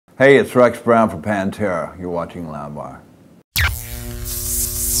Hey, it's Rex Brown for Pantera. You're watching Loudwire.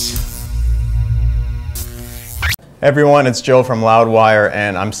 Hey everyone, it's Joe from Loudwire,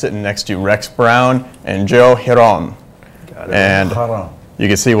 and I'm sitting next to Rex Brown and Joe Giron. And you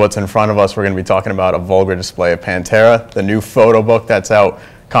can see what's in front of us. We're going to be talking about a vulgar display of Pantera, the new photo book that's out.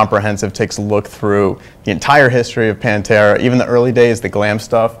 Comprehensive, takes a look through the entire history of Pantera, even the early days, the glam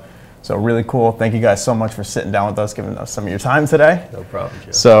stuff. So really cool. Thank you guys so much for sitting down with us, giving us some of your time today. No problem,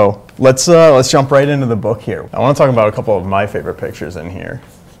 Joe. So let's jump right into the book here. I want to talk about a couple of my favorite pictures in here.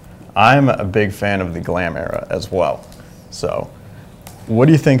 I'm a big fan of the glam era as well. So what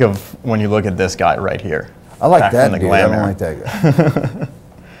do you think of when you look at this guy right here? I like that dude. I don't like that guy.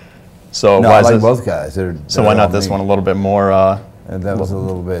 So no, why I like this, both guys. so why not this one a little bit more? And that was a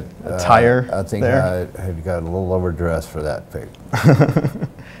little bit attire. I think there? I had got a little overdressed for that pic.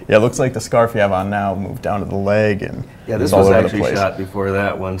 Yeah, it looks like the scarf you have on now moved down to the leg, and yeah, this was actually shot before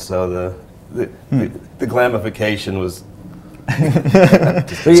that one, so the glamification was.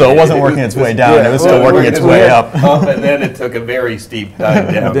 So it wasn't working its way down; it was still working its way up. And then it took a very steep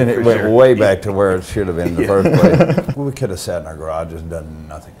dive down. Then it went way back to where it should have been in the first place. We could have sat in our garage and done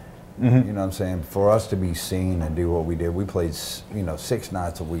nothing. You know what I'm saying? For us to be seen and do what we did, we played 6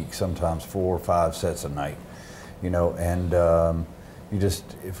 nights a week, sometimes 4 or 5 sets a night. And you just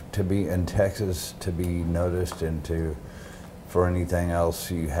to be in Texas, to be noticed, and for anything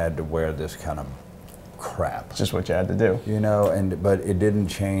else, you had to wear this kind of crap. It's just what you had to do. But it didn't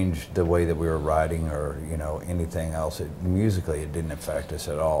change the way that we were writing or anything else. Musically, it didn't affect us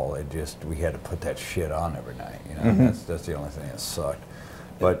at all. It just we had to put that shit on every night. That's the only thing that sucked.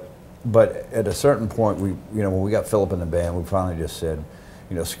 But at a certain point, when we got Philip in the band, we finally just said,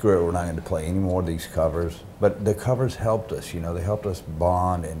 screw it, we're not going to play any more of these covers. But the covers helped us, they helped us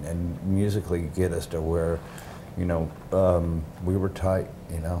bond and musically get us to where, we were tight,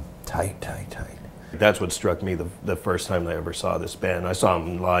 tight. That's what struck me the first time I ever saw this band. I saw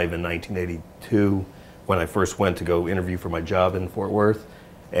them live in 1982 when I first went to go interview for my job in Fort Worth.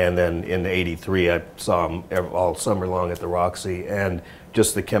 And then in '83, I saw them all summer long at the Roxy, and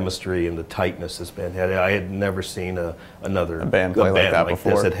just the chemistry and the tightness this band had. I had never seen another band play like that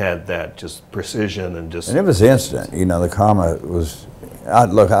before. It had that just precision and just. And it was instant. The comment was. I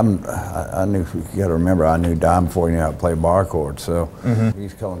knew. You got to remember, I knew Dime before he knew how to play bar chords. So we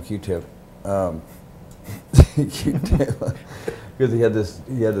used to call him Q-Tip. Q-Tip, because he had this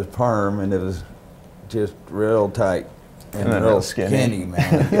perm, and it was just real tight. And real skinny,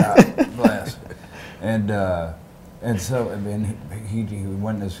 man. God bless. And so he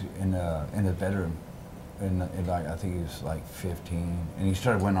went in his bedroom, and I think he was like 15, and he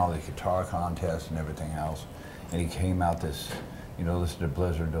started winning all the guitar contests and everything else. And he came out listened to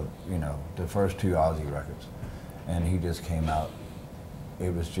Blizzard, the first 2 Ozzy records, and he just came out.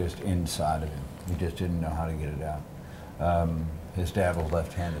 It was just inside of him. He just didn't know how to get it out. His dad was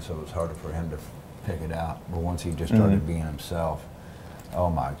left-handed, so it was harder for him to pick it out. But once he just started being himself, oh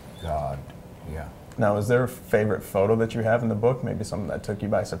my God, yeah. Now, is there a favorite photo that you have in the book? Maybe something that took you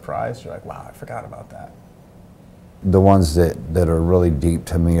by surprise? You're like, wow, I forgot about that. The ones that are really deep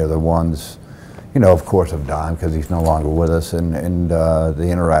to me are the ones, of course, of Dime, because he's no longer with us, and the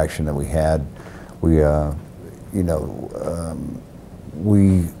interaction that we had. We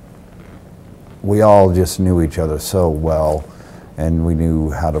all just knew each other so well, and we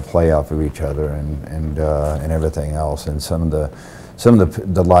knew how to play off of each other and everything else. And some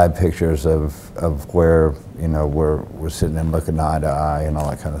of the live pictures of where we're sitting and looking eye to eye and all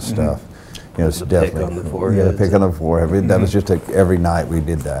that kind of stuff. It's the definitely pick on the forehead. Yeah, the pick on the forehead. That was just every night we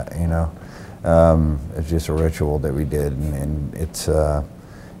did that. It's just a ritual that we did, and it's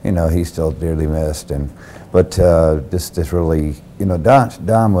he's still dearly missed. But this really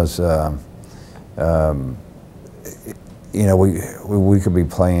Don was. We could be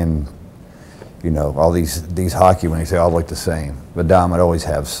playing, all these hockey when you say all look the same, but Dom would always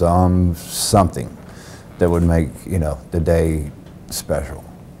have something that would make the day special,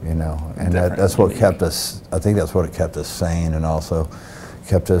 and that's what kept us. I think that's what kept us sane, and also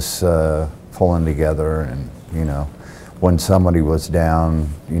kept us pulling together. And when somebody was down,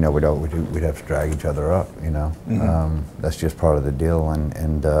 we'd have to drag each other up. That's just part of the deal,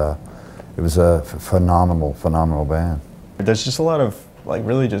 and it was a phenomenal band. There's just a lot of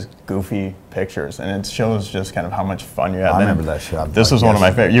really just goofy pictures, and it shows just kind of how much fun you had. I remember that shot. This was one of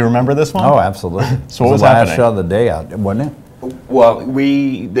my favorite. You remember this one? Oh, absolutely. So what was the last happening? shot of the day out, wasn't it? Well,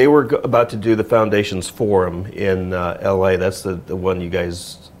 they were about to do the Foundations Forum in L.A. That's the one you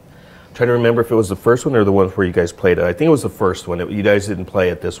guys. I'm trying to remember if it was the first one or the one where you guys played it. I think it was the first one. You guys didn't play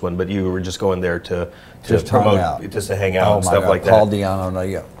at this one, but you were just going there to promote, just to hang out and stuff like that. Paul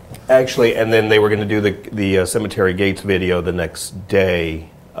Diano, Actually, and then they were going to do the Cemetery Gates video the next day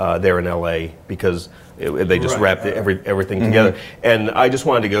there in L.A. because they just wrapped everything together. And I just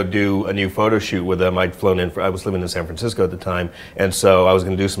wanted to go do a new photo shoot with them. I'd flown in, I was living in San Francisco at the time, and so I was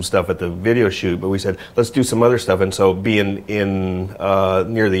going to do some stuff at the video shoot, but we said, let's do some other stuff. And so being in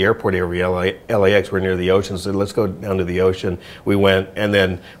near the airport area, LAX, we're near the ocean, so let's go down to the ocean. We went, and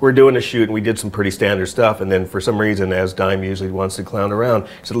then we're doing a shoot, and we did some pretty standard stuff, and then for some reason, as Dime usually wants to clown around, he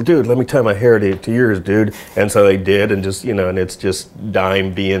said, dude, let me tie my hair to yours, dude. And so they did, and just, and it's just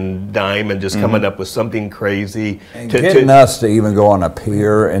Dime being Dime and just coming up with something crazy. And getting us to even go on a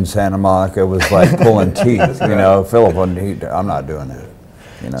pier in Santa Monica was like pulling teeth. Philip wouldn't. I'm not doing that.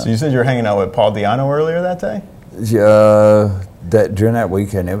 So you said you were hanging out with Paul Diano earlier that day? During that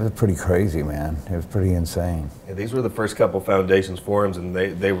weekend, it was pretty crazy, man. It was pretty insane. Yeah, these were the first couple Foundations forums, and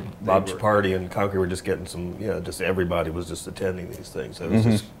they Bob's Party and Concrete were just getting some. Just everybody was just attending these things. So it was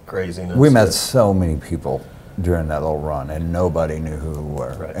just craziness. We met so many people during that little run, and nobody knew who we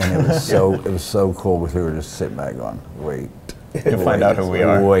were. Right. And it was so cool. We were just sitting back going, wait. You'll find out who we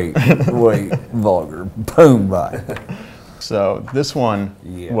are. Wait, Vulgar. Boom, bye. So this one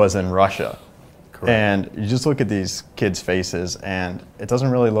was in Russia. Correct. And you just look at these kids' faces, and it doesn't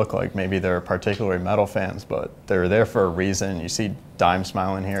really look like maybe they're particularly metal fans, but they're there for a reason. You see Dime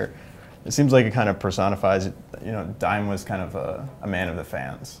smiling here. It seems like it kind of personifies, Dime was kind of a man of the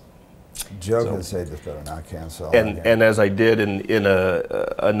fans. Joe can say this better than I can. And as I did in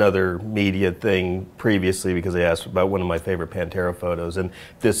another media thing previously, because they asked about one of my favorite Pantera photos, and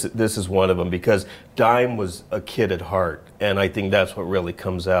this is one of them, because Dime was a kid at heart, and I think that's what really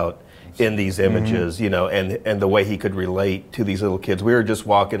comes out in these images, and the way he could relate to these little kids. We were just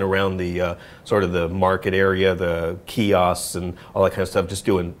walking around the sort of the market area, the kiosks and all that kind of stuff, just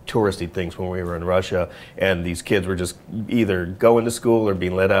doing touristy things when we were in Russia, and these kids were just either going to school or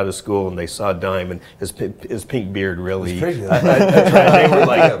being let out of school, and they saw Dime, and his pink beard really. They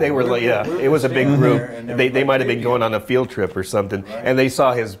were like, it was a big group. They might have been going on a field trip or something, and they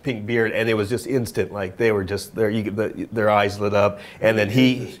saw his pink beard, and it was just instant. Like they were just there. Their eyes lit up, and then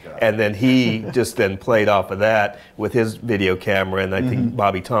he just then played off of that with his video camera, and I think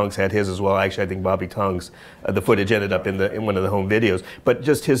Bobby Tongs had his as well. Actually, I think Bobby Tongs, the footage ended up in one of the home videos. But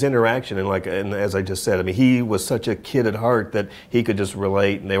just his interaction, and as I just said, I mean, he was such a kid at heart that he could just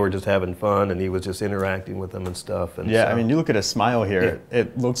relate, and they were just having fun, and he was just interacting with them and stuff. And I mean, you look at his smile here;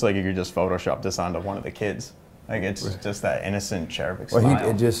 it looks like you could just Photoshop this onto one of the kids. Like it's just that innocent cherubic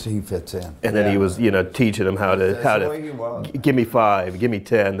smile. He fits in. And then he was, teaching them how to give me 5, give me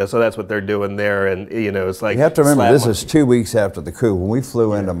 10. So that's what they're doing there, and it's like you have to remember this is 2 weeks after the coup. When we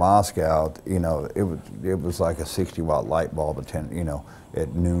flew into Moscow, it was like a 60-watt light bulb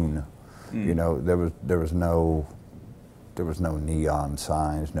at noon. There was no neon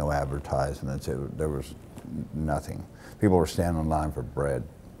signs, no advertisements. There was nothing. People were standing in line for bread.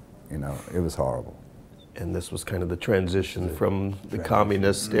 It was horrible. And this was kind of the transition from the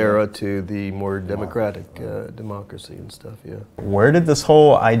communist era to the more democratic democracy and stuff, Where did this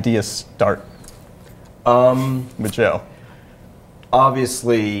whole idea start with Joe?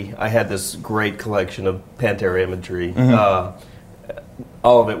 Obviously, I had this great collection of Pantera imagery.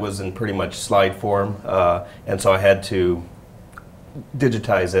 All of it was in pretty much slide form, and so I had to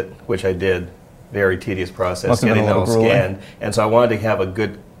digitize it, which I did. Very tedious process, getting it all scanned. And so I wanted to have a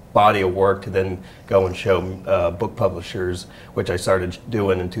good body of work to then go and show book publishers, which I started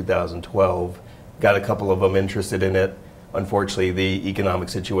doing in 2012. Got a couple of them interested in it. Unfortunately, the economic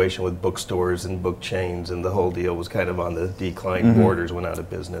situation with bookstores and book chains and the whole deal was kind of on the decline. Borders went out of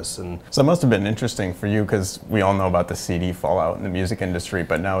business. And so it must have been interesting for you, because we all know about the CD fallout in the music industry,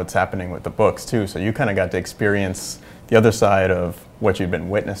 but now it's happening with the books too. So you kind of got to experience the other side of what you've been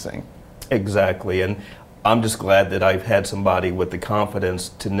witnessing. Exactly. And I'm just glad that I've had somebody with the confidence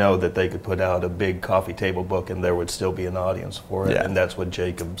to know that they could put out a big coffee table book and there would still be an audience for it. And that's what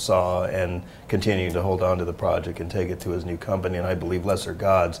Jacob saw, and continuing to hold on to the project and take it to his new company. And I believe Lesser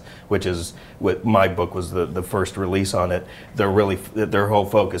Gods, which is what my book was the first release on it, their whole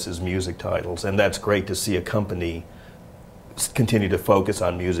focus is music titles. And that's great to see a company continue to focus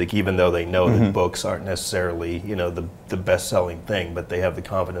on music, even though they know that books aren't necessarily the best-selling thing, but they have the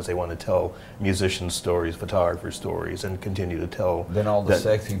confidence they want to tell musicians' stories, photographers' stories, and continue to tell. Then all the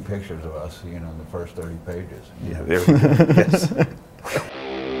sexy pictures of us, in the first 30 pages. Yeah, very good. Yes.